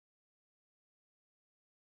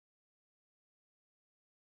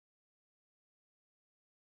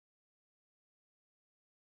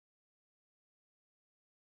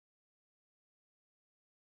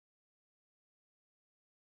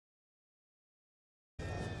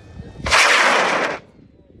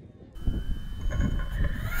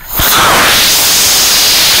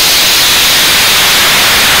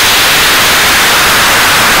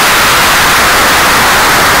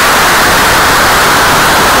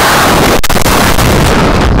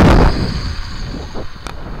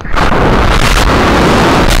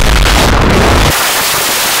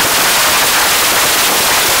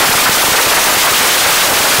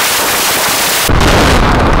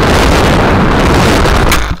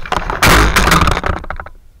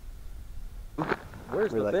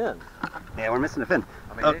Where's the fin? Yeah, we're missing a fin.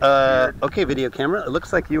 I mean, Okay, video camera. It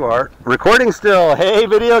looks like you are recording still. Hey,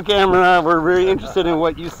 video camera. We're very interested in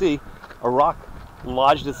what you see. A rock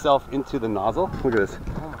lodged itself into the nozzle. Look at this.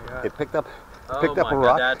 Oh my God. It picked up Oh a my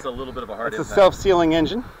rock. God, that's a little bit of a hard It's a impact. self-sealing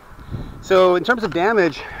engine. So in terms of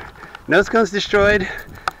damage, nose cone's destroyed.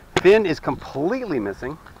 Fin is completely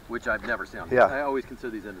missing. Which I've never seen. Yeah. I always consider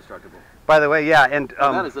these indestructible. By the way, yeah, and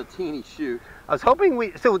That is a teeny chute. I was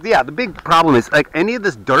hoping so yeah, the big problem is like any of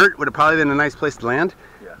this dirt would have probably been a nice place to land.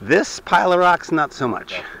 Yeah. This pile of rocks, not so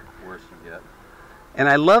much. That's the worst you get. And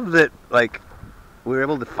I love that like we were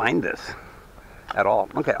able to find this at all.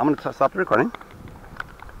 Okay, I'm gonna stop the recording.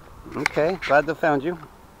 Okay, glad to have found you.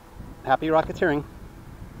 Happy rocketeering.